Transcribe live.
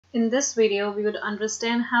In this video, we would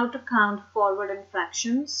understand how to count forward in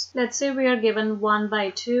fractions. Let's say we are given 1 by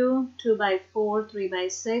 2, 2 by 4, 3 by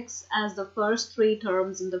 6 as the first three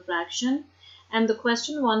terms in the fraction, and the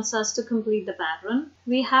question wants us to complete the pattern.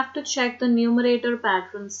 We have to check the numerator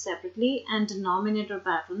pattern separately and denominator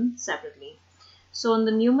pattern separately. So on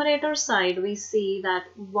the numerator side, we see that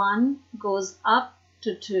 1 goes up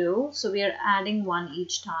to 2, so we are adding 1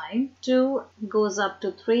 each time. 2 goes up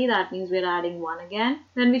to 3, that means we are adding 1 again.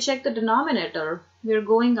 When we check the denominator, we are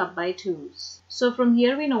going up by 2's. So from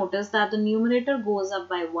here we notice that the numerator goes up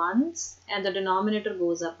by 1's and the denominator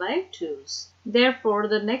goes up by 2's. Therefore,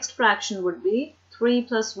 the next fraction would be 3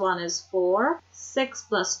 plus 1 is 4, 6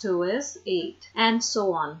 plus 2 is 8, and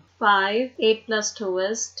so on. 5, 8 plus 2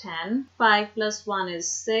 is 10, 5 plus 1 is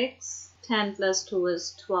 6, 10 plus 2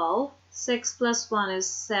 is 12, 6 plus 1 is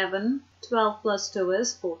 7, 12 plus 2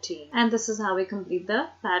 is 14. And this is how we complete the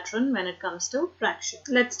pattern when it comes to fraction.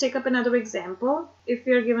 Let's take up another example. If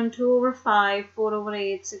we are given 2 over 5, 4 over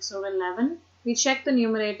 8, 6 over 11, we check the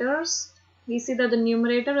numerators. We see that the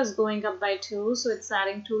numerator is going up by 2, so it's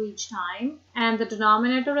adding 2 each time. And the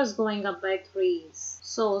denominator is going up by 3's.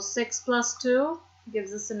 So 6 plus 2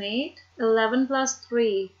 gives us an 8. 11 plus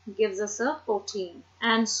 3 gives us a 14.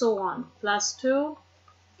 And so on. Plus 2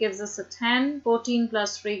 gives us a 10, 14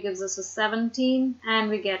 plus 3 gives us a 17, and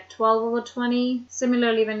we get 12 over 20.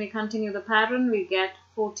 Similarly, when we continue the pattern, we get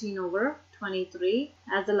 14 over 23.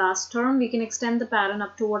 As the last term, we can extend the pattern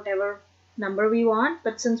up to whatever number we want,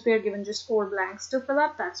 but since we are given just 4 blanks to fill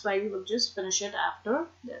up, that's why we will just finish it after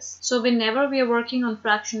this. So whenever we are working on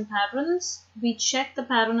fraction patterns, we check the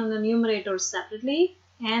pattern on the numerator separately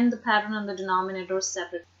and the pattern on the denominator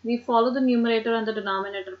separately. We follow the numerator and the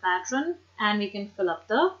denominator pattern, and we can fill up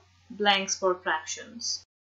the blanks for fractions.